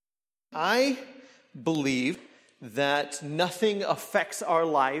I believe that nothing affects our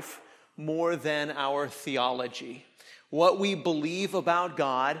life more than our theology. What we believe about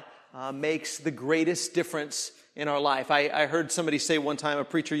God makes the greatest difference in our life. I heard somebody say one time, a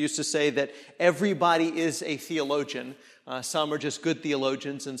preacher used to say that everybody is a theologian. Some are just good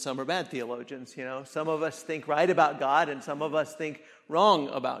theologians and some are bad theologians. You know, some of us think right about God and some of us think wrong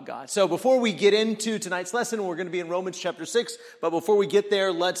about God. So before we get into tonight's lesson, we're going to be in Romans chapter 6. But before we get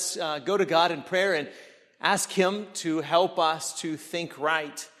there, let's go to God in prayer and ask Him to help us to think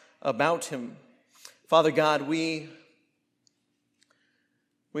right about Him. Father God, we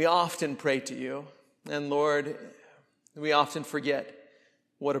often pray to You. And Lord, we often forget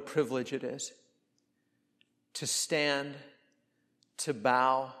what a privilege it is to stand, to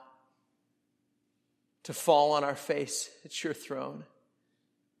bow, to fall on our face at Your throne.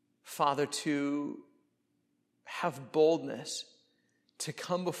 Father, to have boldness, to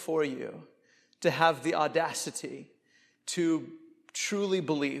come before You, to have the audacity to truly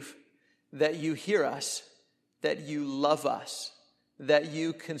believe that You hear us, that You love us, that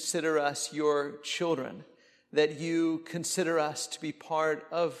You consider us Your children, that You consider us to be part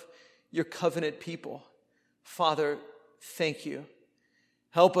of Your covenant people. Father, thank You.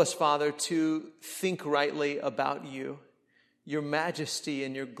 Help us, Father, to think rightly about You, Your majesty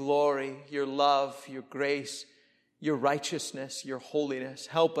and Your glory, Your love, Your grace, Your righteousness, Your holiness.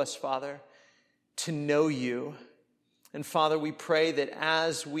 Help us, Father, to know You. And Father, we pray that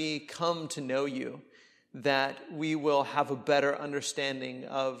as we come to know You, that we will have a better understanding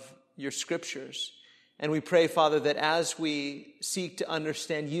of Your scriptures. And we pray, Father, that as we seek to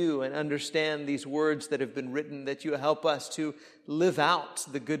understand You and understand these words that have been written, that You help us to live out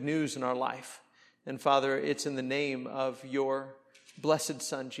the good news in our life. And Father, it's in the name of Your blessed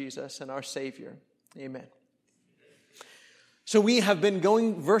Son, Jesus, and our Savior. Amen. So we have been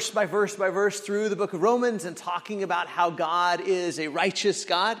going verse by verse by verse through the book of Romans and talking about how God is a righteous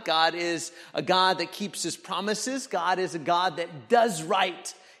God. God is a God that keeps His promises. God is a God that does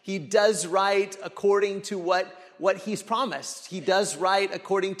right. He does right according to what He's promised. He does right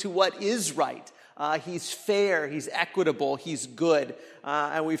according to what is right. He's fair. He's equitable. He's good.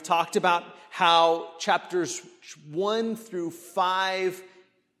 And we've talked about how chapters 1 through 5a,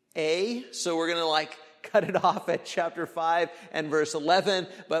 so we're going to cut it off at chapter 5 and verse 11,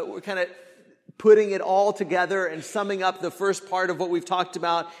 but we're kind of putting it all together and summing up the first part of what we've talked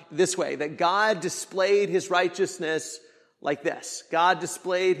about this way, that God displayed His righteousness like this. God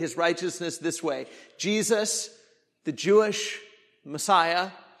displayed His righteousness this way. Jesus, the Jewish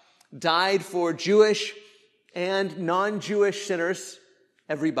Messiah, died for Jewish and non-Jewish sinners,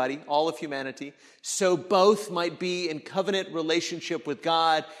 everybody, all of humanity, so both might be in covenant relationship with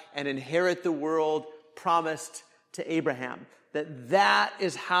God and inherit the world promised to Abraham. That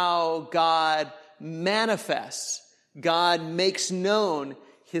is how God manifests, God makes known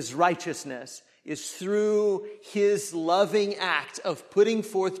His righteousness, is through His loving act of putting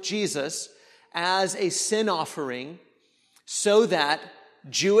forth Jesus as a sin offering so that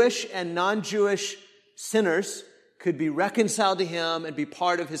Jewish and non-Jewish sinners could be reconciled to Him and be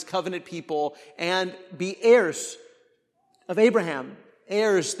part of His covenant people and be heirs of Abraham,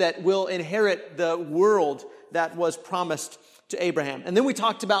 heirs that will inherit the world that was promised to Abraham. And then we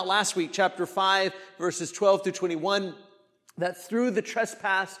talked about last week, chapter 5, verses 12 through 21, that through the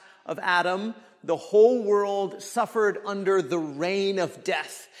trespass of Adam, the whole world suffered under the reign of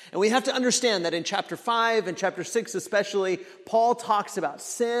death. And we have to understand that in chapter 5 and chapter 6 especially, Paul talks about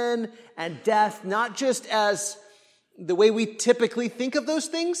sin and death, not just as the way we typically think of those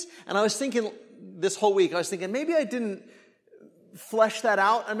things. And I was thinking this whole week, maybe I didn't flesh that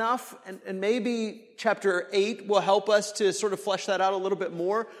out enough, and maybe chapter 8 will help us to sort of flesh that out a little bit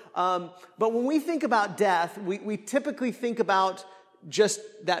more. But when we think about death, we typically think about just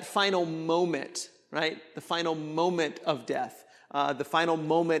that final moment, right? The final moment of death, the final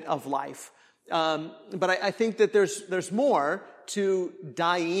moment of life. But I think that there's more to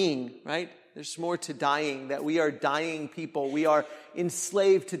dying, right? There's more to dying, that we are dying people. We are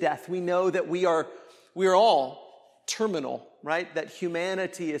enslaved to death. We know that we are all terminal, right? That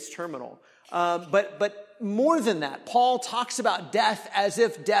humanity is terminal. But more than that, Paul talks about death as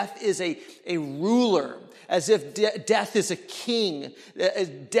if death is a ruler, as if death is a king,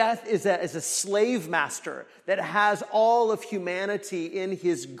 death is a slave master that has all of humanity in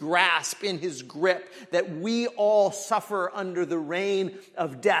his grasp, in his grip, that we all suffer under the reign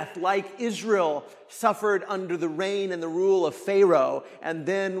of death, like Israel suffered under the reign and the rule of Pharaoh, and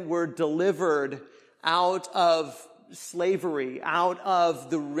then were delivered out of slavery, out of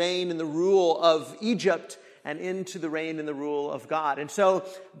the reign and the rule of Egypt, and into the reign and the rule of God. And so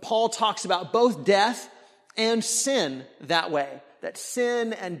Paul talks about both death and sin that way, that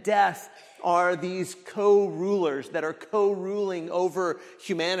sin and death are these co-rulers that are co-ruling over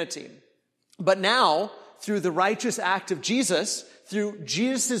humanity. But now, through the righteous act of Jesus, through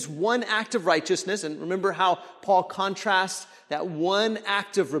Jesus' one act of righteousness, and remember how Paul contrasts that one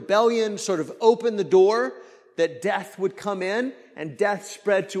act of rebellion sort of opened the door that death would come in and death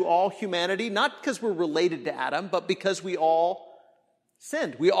spread to all humanity, not because we're related to Adam, but because we all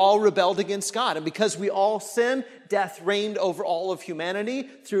sinned. We all rebelled against God. And because we all sinned, death reigned over all of humanity.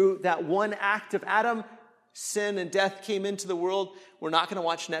 Through that one act of Adam, sin and death came into the world. We're not going to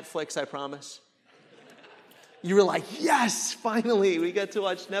watch Netflix, I promise. You were like, yes, finally, we get to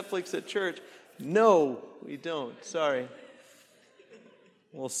watch Netflix at church. No, we don't. Sorry.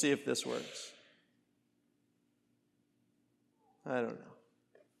 We'll see if this works. I don't know.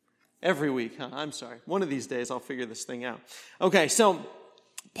 Every week, huh? I'm sorry. One of these days I'll figure this thing out. Okay, so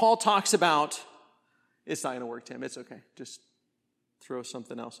Paul talks about, it's not going to work, Tim. It's okay. Just throw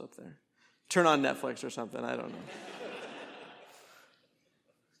something else up there. Turn on Netflix or something. I don't know.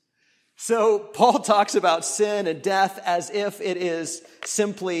 So Paul talks about sin and death as if it is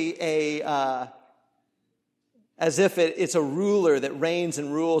simply it's a ruler that reigns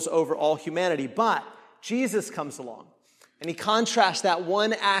and rules over all humanity. But Jesus comes along. And he contrasts that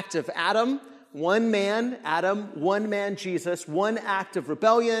one act of Adam, one man, Jesus, one act of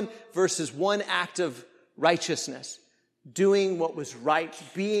rebellion versus one act of righteousness. Doing what was right,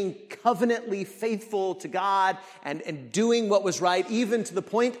 being covenantly faithful to God and doing what was right, even to the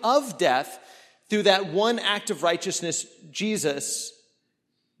point of death. Through that one act of righteousness, Jesus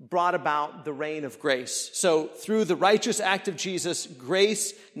brought about the reign of grace. So through the righteous act of Jesus,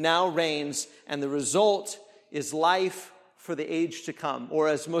 grace now reigns, and the result is life for the age to come, or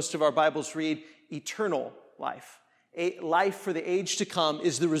as most of our Bibles read, eternal life. Life for the age to come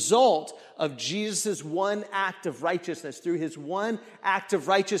is the result of Jesus' one act of righteousness. Through his one act of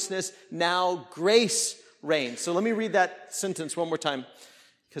righteousness, now grace reigns. So let me read that sentence one more time,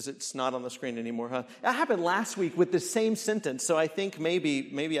 because it's not on the screen anymore, huh? That happened last week with the same sentence, so I think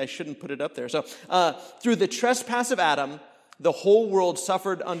maybe I shouldn't put it up there. So, through the trespass of Adam, the whole world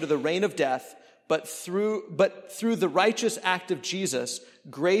suffered under the reign of death, but through the righteous act of Jesus,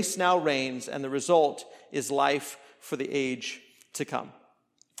 grace now reigns, and the result is life for the age to come.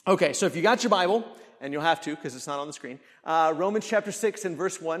 Okay, so if you got your Bible, and you'll have to because it's not on the screen, Romans chapter 6 and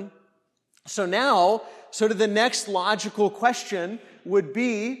verse 1. So now, sort of the next logical question would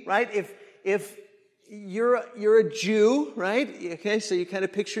be, right, if you're a Jew, right? Okay, so you kind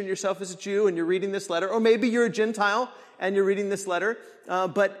of picturing yourself as a Jew and you're reading this letter, or maybe you're a Gentile and you're reading this letter.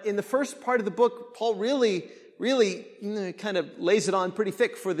 But in the first part of the book, Paul really kind of lays it on pretty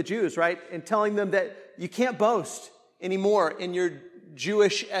thick for the Jews, right? And telling them that you can't boast anymore in your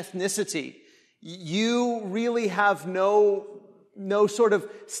Jewish ethnicity. You really have no sort of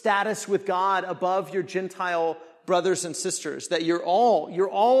status with God above your Gentile brothers and sisters. That you're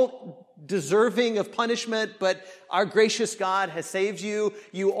all deserving of punishment, but our gracious God has saved you.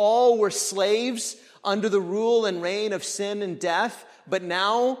 You all were slaves under the rule and reign of sin and death, but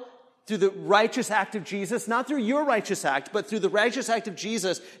now, through the righteous act of Jesus, not through your righteous act, but through the righteous act of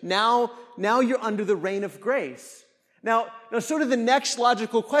Jesus, now you're under the reign of grace. Now, sort of the next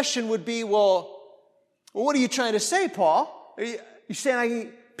logical question would be, well, what are you trying to say, Paul? Are you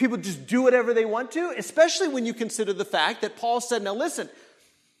saying people just do whatever they want to? Especially when you consider the fact that Paul said, now listen,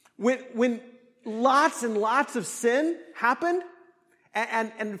 when lots and lots of sin happened,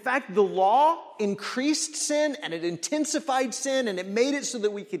 and in fact, the law increased sin and it intensified sin and it made it so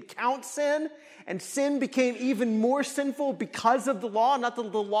that we could count sin. And sin became even more sinful because of the law. Not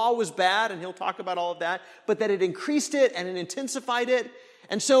that the law was bad, and he'll talk about all of that, but that it increased it and it intensified it.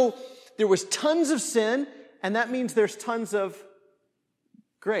 And so there was tons of sin, and that means there's tons of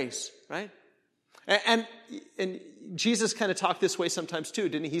grace, right? And Jesus kind of talked this way sometimes too,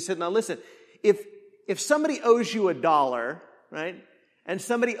 didn't he? He said, now listen, if somebody owes you $1, right? And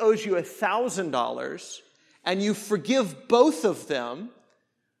somebody owes you $1,000, and you forgive both of them,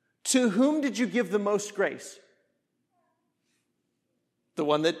 to whom did you give the most grace? The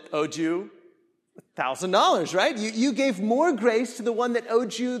one that owed you $1,000, right? You gave more grace to the one that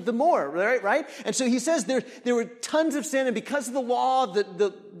owed you the more, right? And so he says there were tons of sin, and because of the law,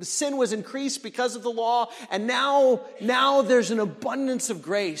 the sin was increased because of the law, and now there's an abundance of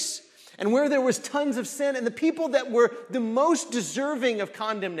grace. And where there was tons of sin, and the people that were the most deserving of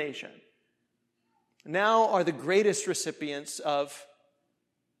condemnation now are the greatest recipients of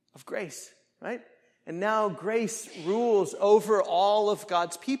grace, right? And now grace rules over all of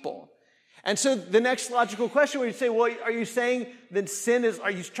God's people. And so the next logical question would say, well, are you saying that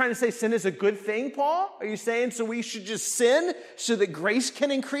are you trying to say sin is a good thing, Paul? Are you saying so we should just sin so that grace can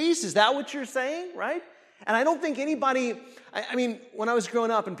increase? Is that what you're saying, right? And I don't think anybody, I mean, when I was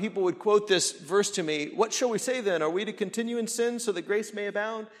growing up and people would quote this verse to me, what shall we say then? Are we to continue in sin so that grace may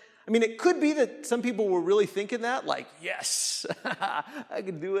abound? I mean, it could be that some people were really thinking that, like, yes, I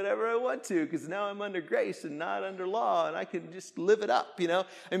can do whatever I want to because now I'm under grace and not under law and I can just live it up,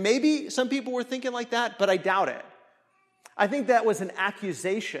 And maybe some people were thinking like that, but I doubt it. I think that was an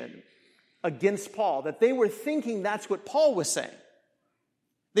accusation against Paul, that they were thinking that's what Paul was saying.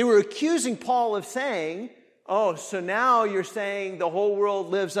 They were accusing Paul of saying, oh, so now you're saying the whole world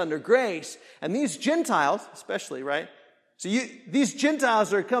lives under grace. And these Gentiles, especially, right? So these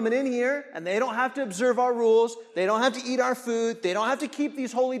Gentiles are coming in here and they don't have to observe our rules. They don't have to eat our food. They don't have to keep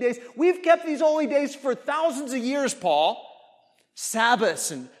these holy days. We've kept these holy days for thousands of years, Paul. Sabbaths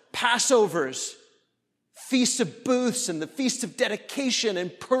and Passovers, Feasts of Booths and the Feast of Dedication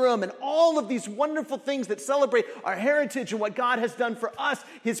and Purim and all of these wonderful things that celebrate our heritage and what God has done for us,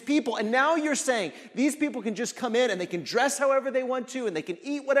 His people. And now you're saying these people can just come in and they can dress however they want to and they can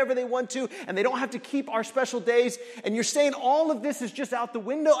eat whatever they want to and they don't have to keep our special days. And you're saying all of this is just out the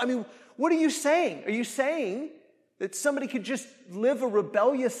window? I mean, what are you saying? Are you saying that somebody could just live a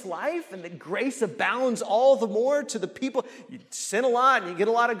rebellious life and that grace abounds all the more to the people? You sin a lot and you get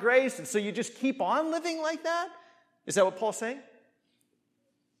a lot of grace, and so you just keep on living like that? Is that what Paul's saying?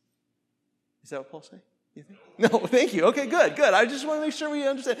 Is that what Paul's saying? You think? No, thank you. Okay, good. I just want to make sure we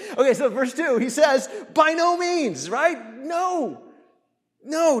understand. Okay, so verse 2, he says, by no means, right? No,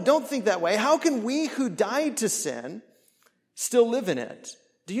 don't think that way. How can we who died to sin still live in it?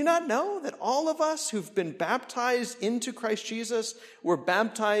 Do you not know that all of us who've been baptized into Christ Jesus were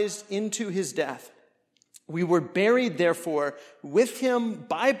baptized into his death? We were buried, therefore, with him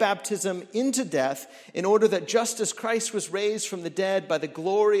by baptism into death, in order that just as Christ was raised from the dead by the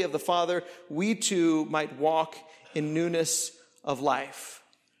glory of the Father, we too might walk in newness of life.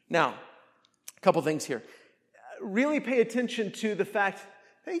 Now, a couple things here. Really pay attention to the fact,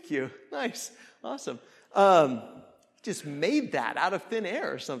 thank you, nice, awesome. Just made that out of thin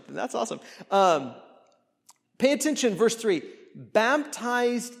air or something. That's awesome. Pay attention, verse 3.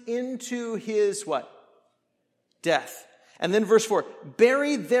 Baptized into his what? Death. And then verse 4.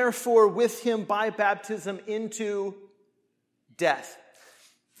 Buried therefore with him by baptism into death.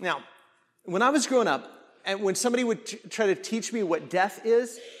 Now, when I was growing up, and when somebody would try to teach me what death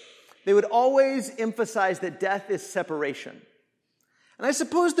is, they would always emphasize that death is separation. And I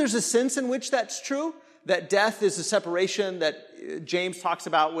suppose there's a sense in which that's true. That death is a separation that James talks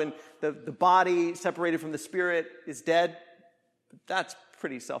about when the body separated from the spirit is dead. That's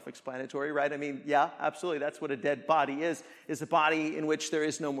pretty self-explanatory, right? I mean, yeah, absolutely. That's what a dead body is a body in which there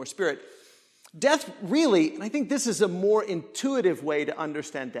is no more spirit. Death really, and I think this is a more intuitive way to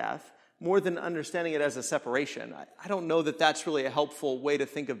understand death, more than understanding it as a separation. I don't know that that's really a helpful way to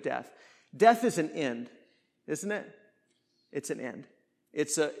think of death. Death is an end, isn't it? It's an end.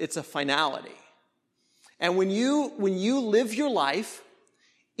 It's a finality. And when you live your life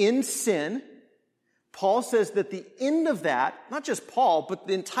in sin, Paul says that the end of that, not just Paul, but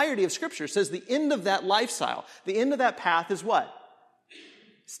the entirety of Scripture says the end of that lifestyle, the end of that path is what?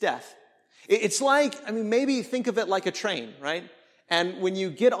 It's death. It's like, maybe think of it like a train, right? And when you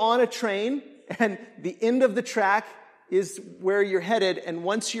get on a train and the end of the track is where you're headed, and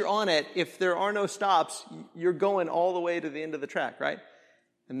once you're on it, if there are no stops, you're going all the way to the end of the track, right?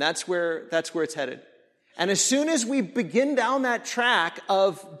 And that's where it's headed. And as soon as we begin down that track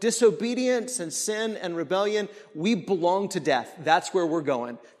of disobedience and sin and rebellion, we belong to death. That's where we're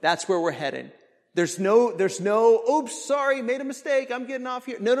going. That's where we're headed. There's no, oops, sorry, made a mistake, I'm getting off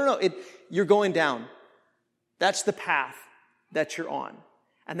here. No. You're going down. That's the path that you're on.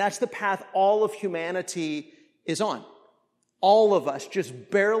 And that's the path all of humanity is on. All of us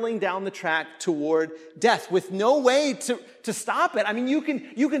just barreling down the track toward death with no way to stop it.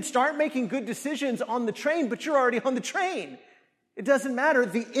 You can start making good decisions on the train, but you're already on the train. It doesn't matter.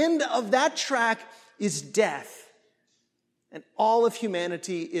 The end of that track is death. And all of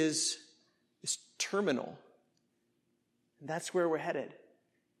humanity is terminal. And that's where we're headed.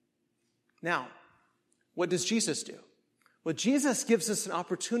 Now, what does Jesus do? Well, Jesus gives us an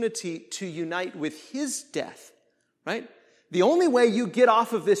opportunity to unite with his death, right? The only way you get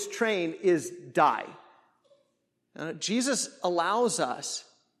off of this train is die. Jesus allows us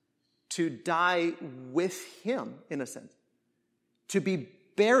to die with him, in a sense. To be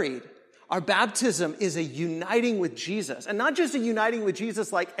buried. Our baptism is a uniting with Jesus. And not just a uniting with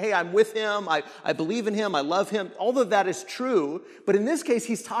Jesus like, hey, I'm with him, I believe in him, I love him. All of that is true. But in this case,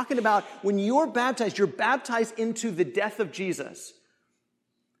 he's talking about when you're baptized into the death of Jesus.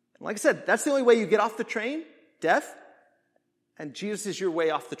 And like I said, that's the only way you get off the train, death. And Jesus is your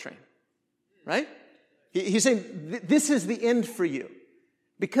way off the train. Right? He's saying, this is the end for you.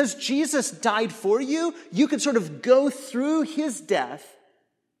 Because Jesus died for you, you can sort of go through his death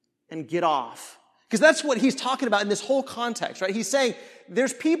and get off. Because that's what he's talking about in this whole context, right? He's saying,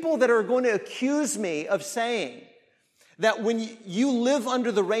 there's people that are going to accuse me of saying that when you live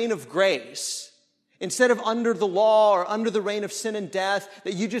under the reign of grace, instead of under the law or under the reign of sin and death,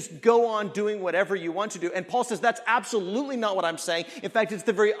 that you just go on doing whatever you want to do. And Paul says, that's absolutely not what I'm saying. In fact, it's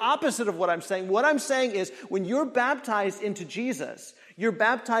the very opposite of what I'm saying. What I'm saying is, when you're baptized into Jesus, you're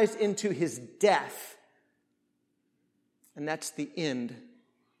baptized into his death. And that's the end.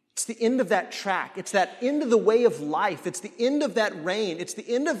 It's the end of that track. It's that end of the way of life. It's the end of that reign. It's the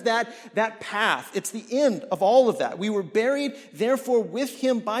end of that path. It's the end of all of that. We were buried, therefore, with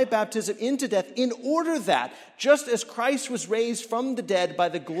him by baptism into death, in order that, just as Christ was raised from the dead by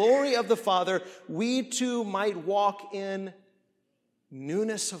the glory of the Father, we too might walk in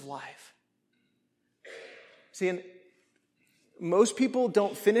newness of life. See, and most people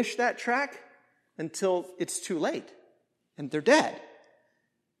don't finish that track until it's too late and they're dead.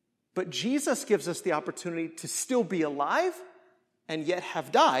 But Jesus gives us the opportunity to still be alive and yet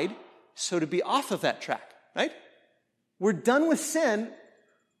have died, so to be off of that track, right? We're done with sin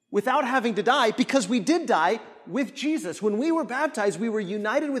without having to die because we did die with Jesus. When we were baptized, we were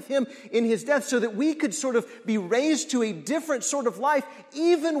united with him in his death so that we could sort of be raised to a different sort of life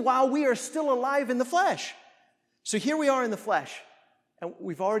even while we are still alive in the flesh. So here we are in the flesh, and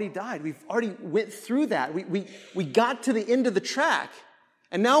we've already died. We've already went through that. We got to the end of the track.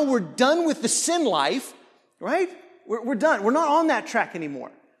 And now we're done with the sin life, right? We're done. We're not on that track anymore.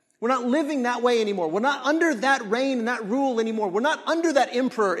 We're not living that way anymore. We're not under that reign and that rule anymore. We're not under that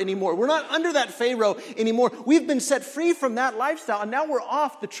emperor anymore. We're not under that Pharaoh anymore. We've been set free from that lifestyle, and now we're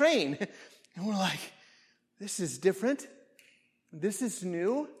off the train. And we're like, this is different. This is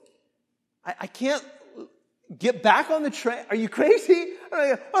new. I can't get back on the train. Are you crazy?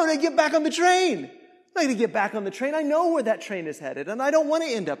 I'm going to get back on the train. I'm going to get back on the train. I know where that train is headed, and I don't want to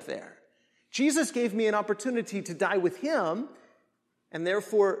end up there. Jesus gave me an opportunity to die with him, and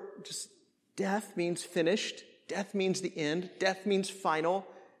therefore just death means finished. Death means the end. Death means final.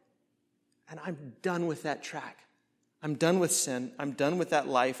 And I'm done with that track. I'm done with sin. I'm done with that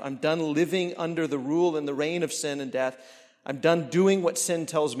life. I'm done living under the rule and the reign of sin and death. I'm done doing what sin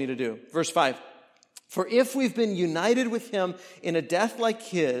tells me to do. Verse 5, for if we've been united with him in a death like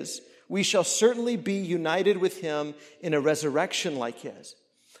his, we shall certainly be united with him in a resurrection like his.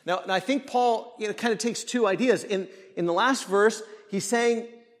 Now, and I think Paul, kind of takes two ideas. In the last verse, he's saying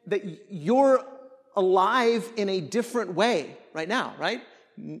that you're alive in a different way right now, right?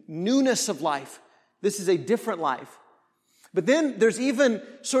 Newness of life. This is a different life. But then there's even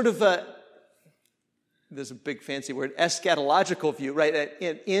sort of there's a big fancy word, eschatological view, right?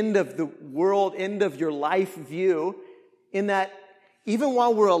 An end of the world, end of your life view, in that even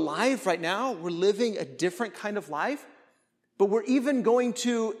while we're alive right now, we're living a different kind of life, but we're even going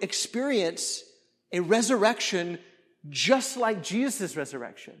to experience a resurrection just like Jesus'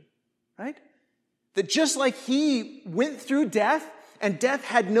 resurrection, right? That just like he went through death and death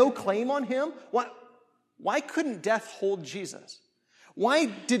had no claim on him, why couldn't death hold Jesus? Why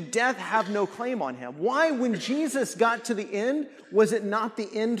did death have no claim on him? Why, when Jesus got to the end, was it not the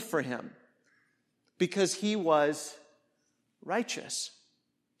end for him? Because he was righteous.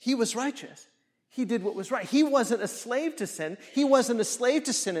 He was righteous. He did what was right. He wasn't a slave to sin. He wasn't a slave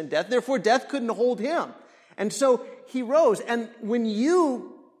to sin and death. Therefore, death couldn't hold him. And so he rose. And when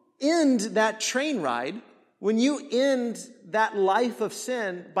you end that train ride, when you end that life of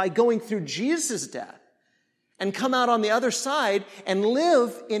sin by going through Jesus' death and come out on the other side and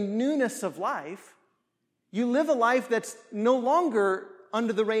live in newness of life, you live a life that's no longer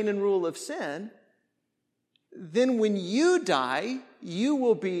under the reign and rule of sin. Then when you die, you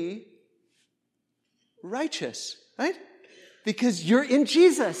will be righteous, right? Because you're in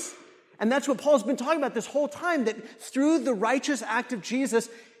Jesus. And that's what Paul's been talking about this whole time, that through the righteous act of Jesus,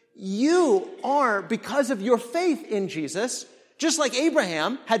 you are, because of your faith in Jesus, just like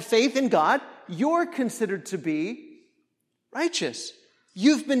Abraham had faith in God, you're considered to be righteous.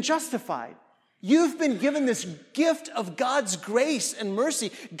 You've been justified. You've been given this gift of God's grace and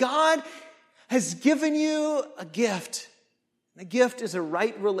mercy. God has given you a gift. The gift is a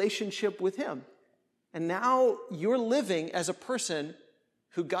right relationship with him. And now you're living as a person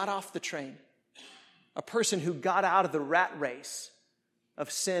who got off the train, a person who got out of the rat race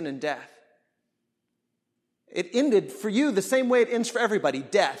of sin and death. It ended for you the same way it ends for everybody,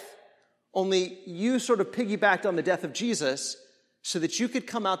 death. Only you sort of piggybacked on the death of Jesus so that you could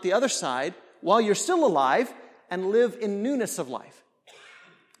come out the other side while you're still alive and live in newness of life.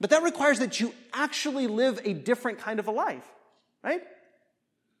 But that requires that you actually live a different kind of a life, right?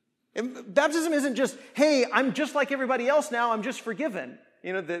 And baptism isn't just, hey, I'm just like everybody else now, I'm just forgiven.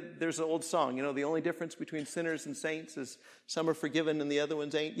 There's an old song, the only difference between sinners and saints is some are forgiven and the other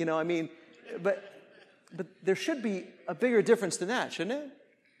ones ain't. But there should be a bigger difference than that, shouldn't it?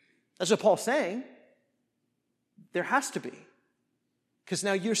 That's what Paul's saying. There has to be. Because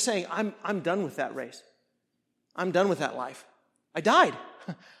now you're saying, I'm done with that race. I'm done with that life. I died.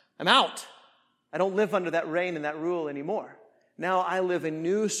 I'm out. I don't live under that reign and that rule anymore. Now I live a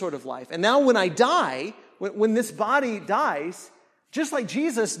new sort of life. And now when I die, when this body dies, just like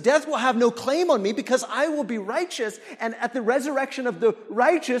Jesus, death will have no claim on me because I will be righteous. And at the resurrection of the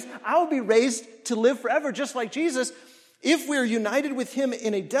righteous, I will be raised to live forever just like Jesus. If we're united with him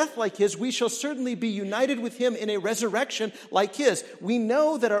in a death like his, we shall certainly be united with him in a resurrection like his. We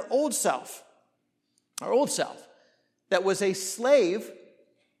know that our old self, that was a slave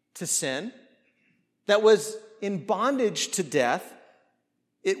to sin, that was in bondage to death,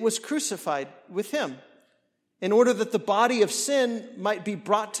 it was crucified with him in order that the body of sin might be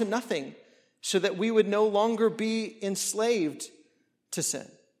brought to nothing so that we would no longer be enslaved to sin.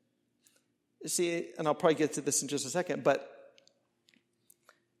 See, and I'll probably get to this in just a second, but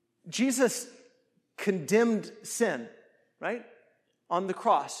Jesus condemned sin, right? On the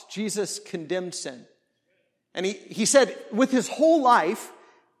cross, Jesus condemned sin. And he said with his whole life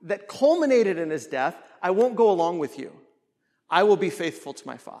that culminated in his death, I won't go along with you. I will be faithful to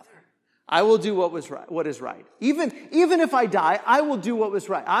my Father. I will do what is right. Even if I die, I will do what was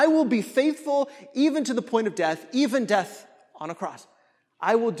right. I will be faithful even to the point of death, even death on a cross.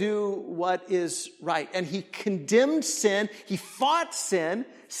 I will do what is right. And he condemned sin. He fought sin.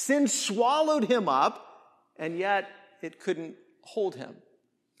 Sin swallowed him up, and yet it couldn't hold him.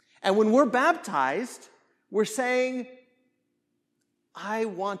 And when we're baptized, we're saying, I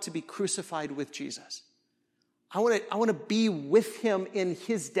want to be crucified with Jesus. I want to be with him in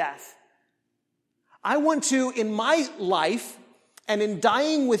his death. I want to, in my life, and in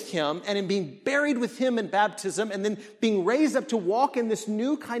dying with him, and in being buried with him in baptism, and then being raised up to walk in this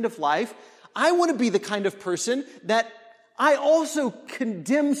new kind of life, I want to be the kind of person that I also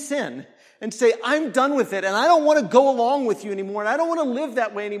condemn sin and say, I'm done with it, and I don't want to go along with you anymore, and I don't want to live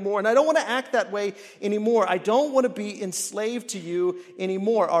that way anymore, and I don't want to act that way anymore. I don't want to be enslaved to you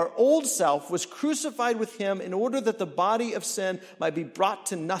anymore. Our old self was crucified with him in order that the body of sin might be brought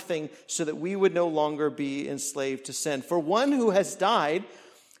to nothing so that we would no longer be enslaved to sin. For one who has died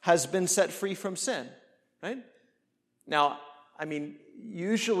has been set free from sin, right? Now,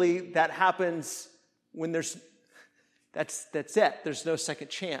 usually that happens when that's it. There's no second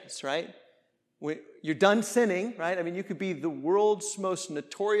chance, right? You're done sinning, right? You could be the world's most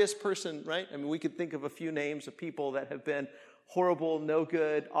notorious person, right? We could think of a few names of people that have been horrible, no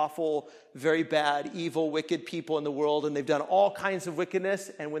good, awful, very bad, evil, wicked people in the world, and they've done all kinds of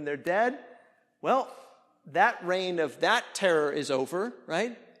wickedness, and when they're dead, well, that reign of that terror is over,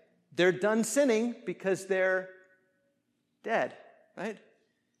 right? They're done sinning because they're dead, right?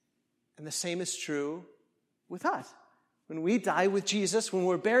 And the same is true with us. When we die with Jesus, when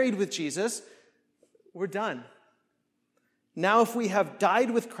we're buried with Jesus, we're done. Now, if we have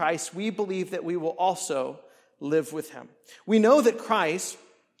died with Christ, we believe that we will also live with him. We know that Christ,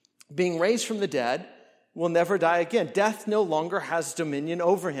 being raised from the dead, will never die again. Death no longer has dominion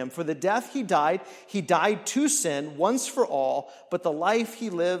over him. For the death he died to sin once for all, but the life he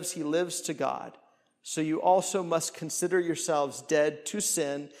lives to God. So you also must consider yourselves dead to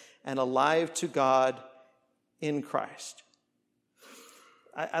sin and alive to God in Christ.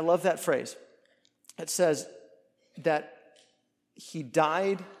 I love that phrase. It says that he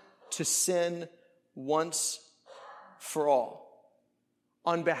died to sin once for all.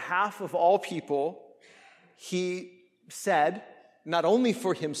 On behalf of all people, he said, not only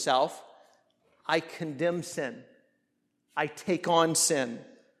for himself, I condemn sin. I take on sin.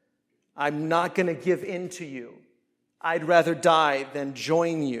 I'm not going to give in to you. I'd rather die than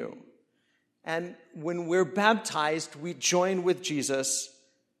join you. And when we're baptized, we join with Jesus.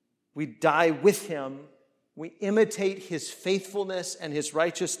 We die with him. We imitate his faithfulness and his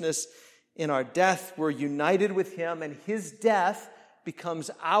righteousness in our death. We're united with him, and his death becomes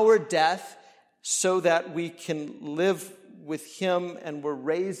our death so that we can live with him, and we're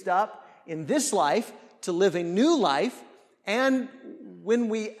raised up in this life to live a new life, and when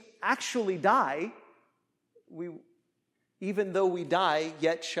we actually die, even though we die,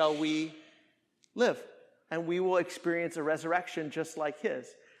 yet shall we live. And we will experience a resurrection just like his.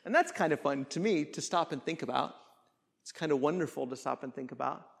 And that's kind of fun to me to stop and think about. It's kind of wonderful to stop and think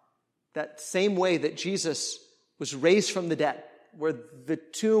about. That same way that Jesus was raised from the dead, where the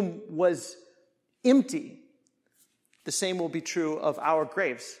tomb was empty, the same will be true of our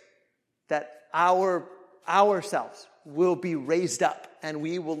graves. That ourselves will be raised up and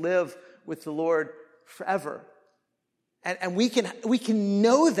we will live with the Lord forever. And we can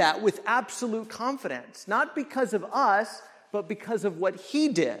know that with absolute confidence, not because of us, but because of what he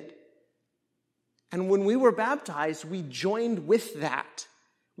did. And when we were baptized, we joined with that.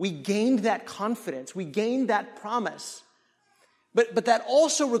 We gained that confidence. We gained that promise. But that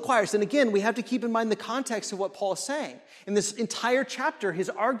also requires, and again, we have to keep in mind the context of what Paul is saying. In this entire chapter, his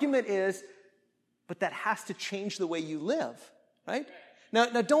argument is, but that has to change the way you live, right? Now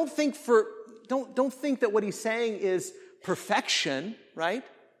don't think that what he's saying is perfection, right?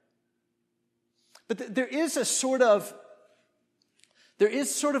 But there is sort of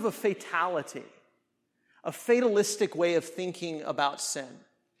a fatality, a fatalistic way of thinking about sin.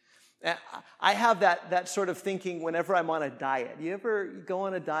 I have that sort of thinking whenever I'm on a diet. You ever go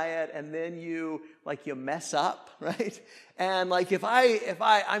on a diet and then you mess up, right? And if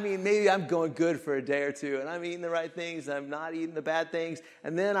I mean, maybe I'm going good for a day or two and I'm eating the right things and I'm not eating the bad things.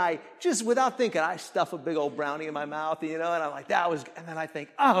 And then I just, without thinking, I stuff a big old brownie in my mouth, and I'm like, and then I think,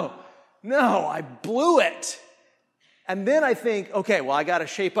 oh, no, I blew it. And then I think, okay, well, I got to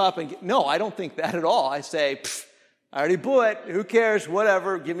shape up no, I don't think that at all. I say, I already blew it. Who cares?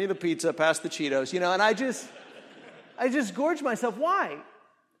 Whatever. Give me the pizza. Pass the Cheetos. And I just gorge myself. Why?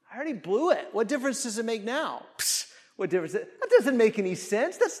 I already blew it. What difference does it make now? What difference? That doesn't make any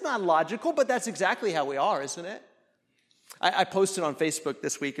sense. That's not logical, but that's exactly how we are, isn't it? I posted on Facebook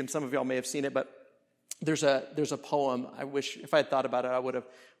this week, and some of y'all may have seen it, but there's a poem. I wish if I had thought about it, I would have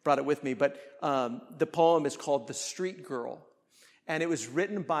brought it with me. But the poem is called "The Street Girl," and it was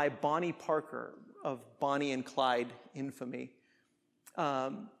written by Bonnie Parker of Bonnie and Clyde infamy.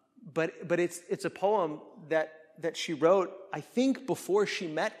 But it's a poem that she wrote, I think, before she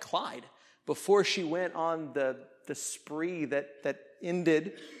met Clyde, before she went on the spree that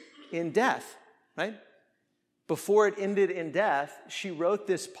ended in death, right? Before it ended in death, she wrote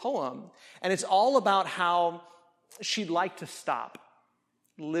this poem, and it's all about how she'd like to stop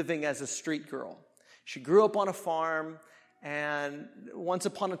living as a street girl. She grew up on a farm, and once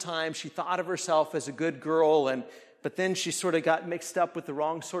upon a time, she thought of herself as a good girl, but then she sort of got mixed up with the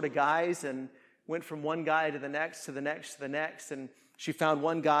wrong sort of guys and went from one guy to the next, to the next, to the next, and she found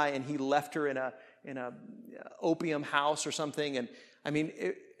one guy, and he left her in a opium house or something, and I mean,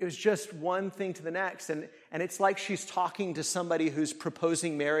 it was just one thing to the next, and it's like she's talking to somebody who's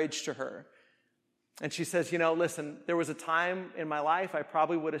proposing marriage to her, and she says, listen, there was a time in my life I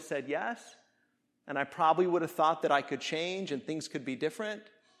probably would have said yes, and I probably would have thought that I could change and things could be different,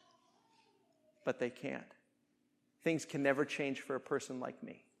 but they can't. Things can never change for a person like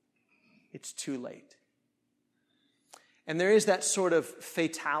me. It's too late. And there is that sort of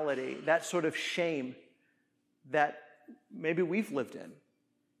fatality, that sort of shame that maybe we've lived in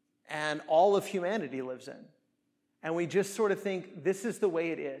and all of humanity lives in. And we just sort of think, this is the way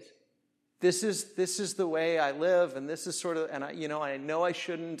it is. This is the way I live, and this is sort of, and I know I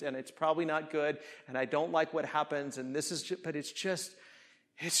shouldn't, and it's probably not good, and I don't like what happens, and but it's just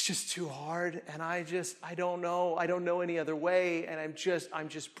too hard, and I don't know any other way, and I'm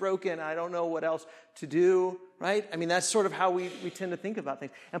just broken, I don't know what else to do, right? I mean, that's sort of how we tend to think about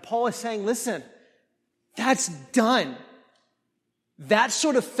things. And Paul is saying, listen, that's done. That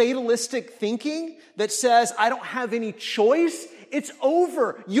sort of fatalistic thinking that says, I don't have any choice, it's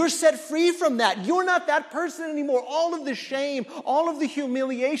over. You're set free from that. You're not that person anymore. All of the shame, all of the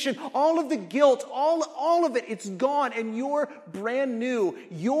humiliation, all of the guilt, all of it, it's gone, and you're brand new.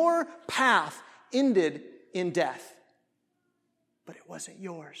 Your path ended in death. But it wasn't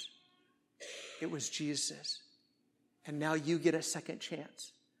yours. It was Jesus. And now you get a second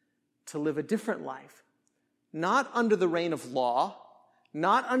chance to live a different life. Not under the reign of law,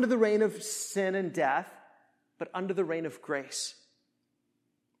 not under the reign of sin and death, but under the reign of grace.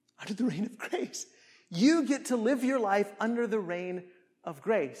 Under the reign of grace. You get to live your life under the reign of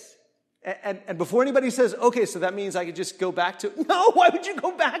grace. And before anybody says, okay, so that means I could just go back to... No, why would you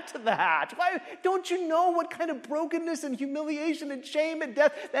go back to that? Why don't you know what kind of brokenness and humiliation and shame and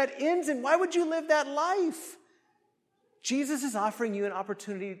death that ends in? Why would you live that life? Jesus is offering you an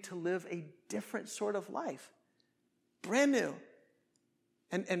opportunity to live a different sort of life. Brand new.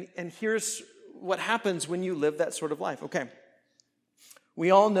 And here's what happens when you live that sort of life. Okay. We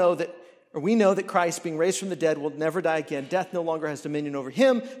know that Christ, being raised from the dead, will never die again. Death no longer has dominion over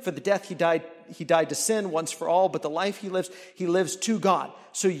him. For the death he died to sin once for all, but the life he lives to God.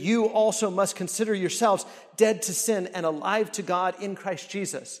 So you also must consider yourselves dead to sin and alive to God in Christ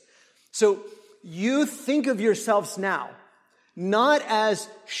Jesus. So you think of yourselves now, not as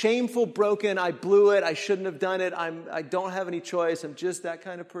shameful, broken, I blew it, I shouldn't have done it, I don't have any choice, I'm just that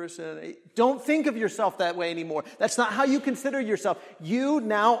kind of person. Don't think of yourself that way anymore. That's not how you consider yourself. You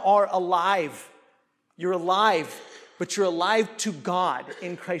now are alive. You're alive, but you're alive to God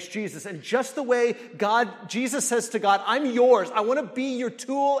in Christ Jesus. And just the way Jesus says to God, I'm yours. I want to be your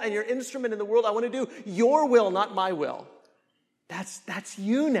tool and your instrument in the world. I want to do your will, not my will. That's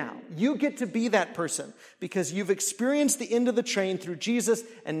you now. You get to be that person because you've experienced the end of the train through Jesus,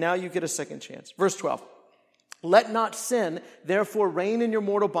 and now you get a second chance. Verse 12. Let not sin, therefore, reign in your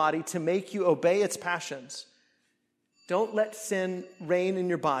mortal body to make you obey its passions. Don't let sin reign in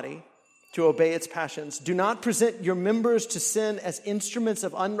your body to obey its passions. Do not present your members to sin as instruments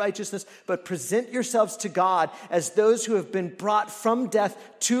of unrighteousness, but present yourselves to God as those who have been brought from death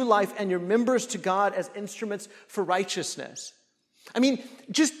to life, and your members to God as instruments for righteousness. I mean,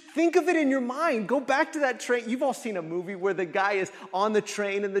 just think of it in your mind. Go back to that train. You've all seen a movie where the guy is on the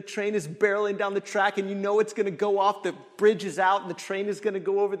train and the train is barreling down the track and you know it's going to go off. The bridge is out and the train is going to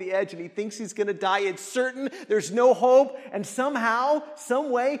go over the edge and he thinks he's going to die. It's certain. There's no hope. And somehow, some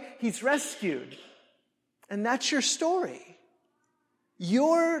way, he's rescued. And that's your story.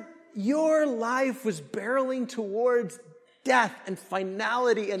 Your life was barreling towards death and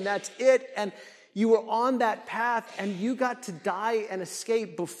finality, and that's it. And you were on that path and you got to die and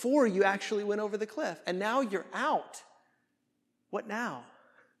escape before you actually went over the cliff. And now you're out. What now?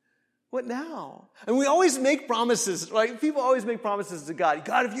 What now? And we always make promises, right? People always make promises to God.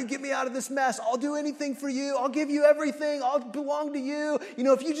 God, if you get me out of this mess, I'll do anything for you. I'll give you everything. I'll belong to you. You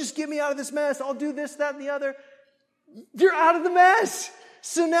know, if you just get me out of this mess, I'll do this, that, and the other. You're out of the mess.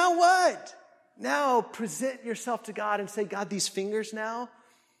 So now what? Now present yourself to God and say, God, these fingers now,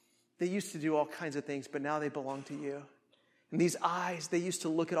 they used to do all kinds of things, but now they belong to you. And these eyes, they used to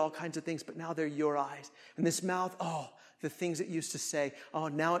look at all kinds of things, but now they're your eyes. And this mouth, the things it used to say,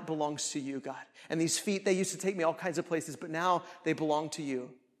 now it belongs to you, God. And these feet, they used to take me all kinds of places, but now they belong to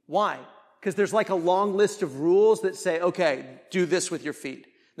you. Why? Because there's like a long list of rules that say, okay, do this with your feet.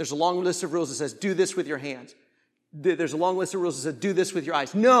 There's a long list of rules that says, do this with your hands. There's a long list of rules that says, do this with your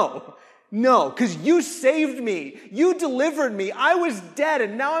eyes. No, because you saved me. You delivered me. I was dead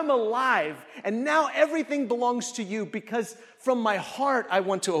and now I'm alive. And now everything belongs to you because from my heart I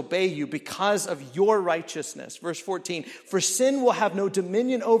want to obey you because of your righteousness. Verse 14, for sin will have no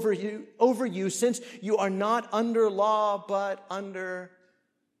dominion over you since you are not under law but under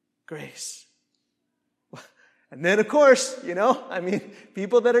grace. And then, of course,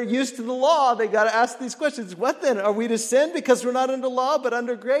 people that are used to the law, they got to ask these questions. What then? Are we to sin because we're not under law but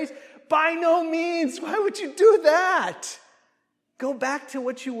under grace? By no means. Why would you do that? Go back to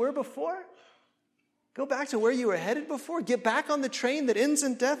what you were before. Go back to where you were headed before. Get back on the train that ends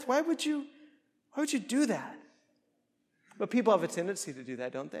in death. Why would you do that? But people have a tendency to do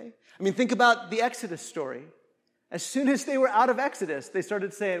that, don't they? I mean, think about the Exodus story. As soon as they were out of Exodus, they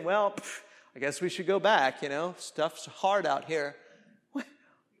started saying, well, I guess we should go back, stuff's hard out here.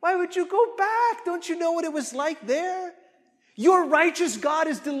 Why would you go back? Don't you know what it was like there? Your righteous God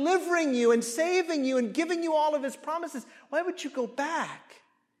is delivering you and saving you and giving you all of his promises. Why would you go back?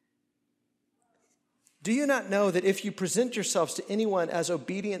 Do you not know that if you present yourselves to anyone as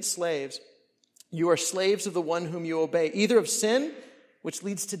obedient slaves, you are slaves of the one whom you obey, either of sin, which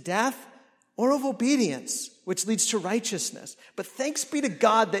leads to death, or of obedience, which leads to righteousness. But thanks be to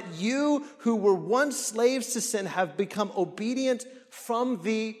God that you who were once slaves to sin have become obedient from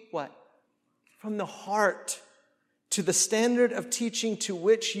the what? From the heart to the standard of teaching to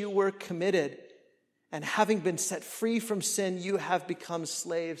which you were committed. And having been set free from sin, you have become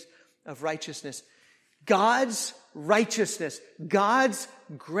slaves of righteousness. God's righteousness, God's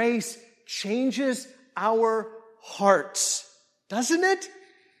grace changes our hearts, doesn't it?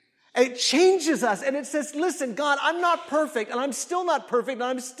 It changes us and it says, listen, God, I'm not perfect and I'm still not perfect and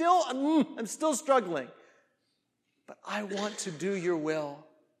I'm still struggling. But I want to do your will.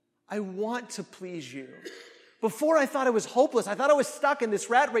 I want to please you. Before I thought I was hopeless. I thought I was stuck in this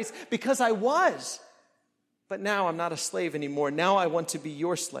rat race because I was. But now I'm not a slave anymore. Now I want to be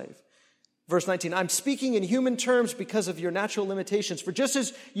your slave. Verse 19, I'm speaking in human terms because of your natural limitations. For just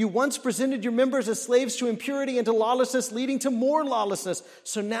as you once presented your members as slaves to impurity and to lawlessness, leading to more lawlessness,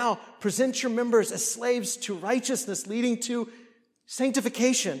 so now present your members as slaves to righteousness, leading to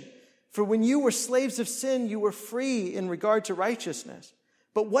sanctification. For when you were slaves of sin, you were free in regard to righteousness.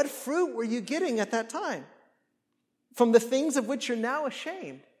 But what fruit were you getting at that time? From the things of which you're now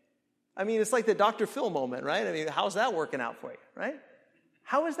ashamed. I mean, it's like the Dr. Phil moment, right? I mean, how's that working out for you, right?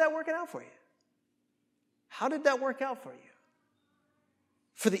 How is that working out for you? How did that work out for you?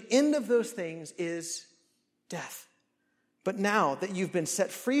 For the end of those things is death. But now that you've been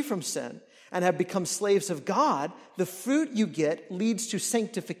set free from sin and have become slaves of God, the fruit you get leads to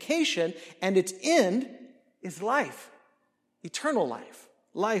sanctification, and its end is life, eternal life,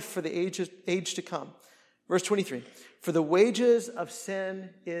 life for the age to come. Verse 23, for the wages of sin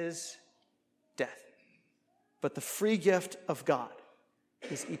is death, but the free gift of God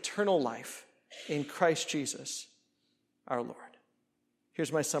is eternal life in Christ Jesus our Lord.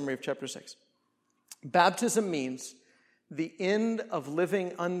 Here's my summary of chapter 6. Baptism means the end of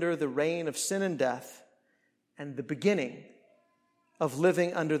living under the reign of sin and death and the beginning of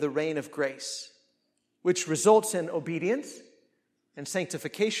living under the reign of grace, which results in obedience and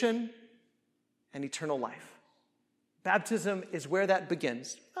sanctification and eternal life. Baptism is where that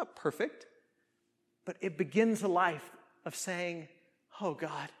begins. Not perfect, but it begins a life of saying, oh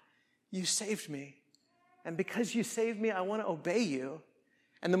God, you saved me. And because you saved me, I want to obey you.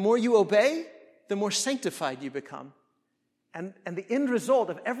 And the more you obey, the more sanctified you become. And the end result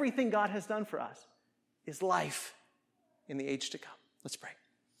of everything God has done for us is life in the age to come. Let's pray.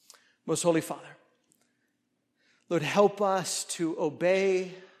 Most Holy Father, Lord, help us to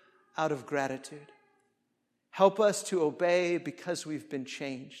obey out of gratitude. Help us to obey because we've been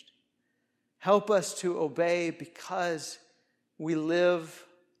changed. Help us to obey because we live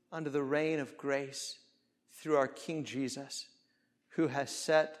under the reign of grace through our King Jesus, who has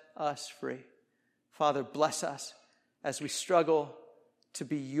set us free. Father, bless us as we struggle to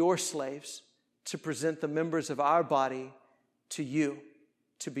be your slaves, to present the members of our body to you,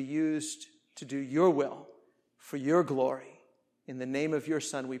 to be used to do your will for your glory. In the name of your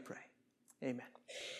Son we pray. Amen.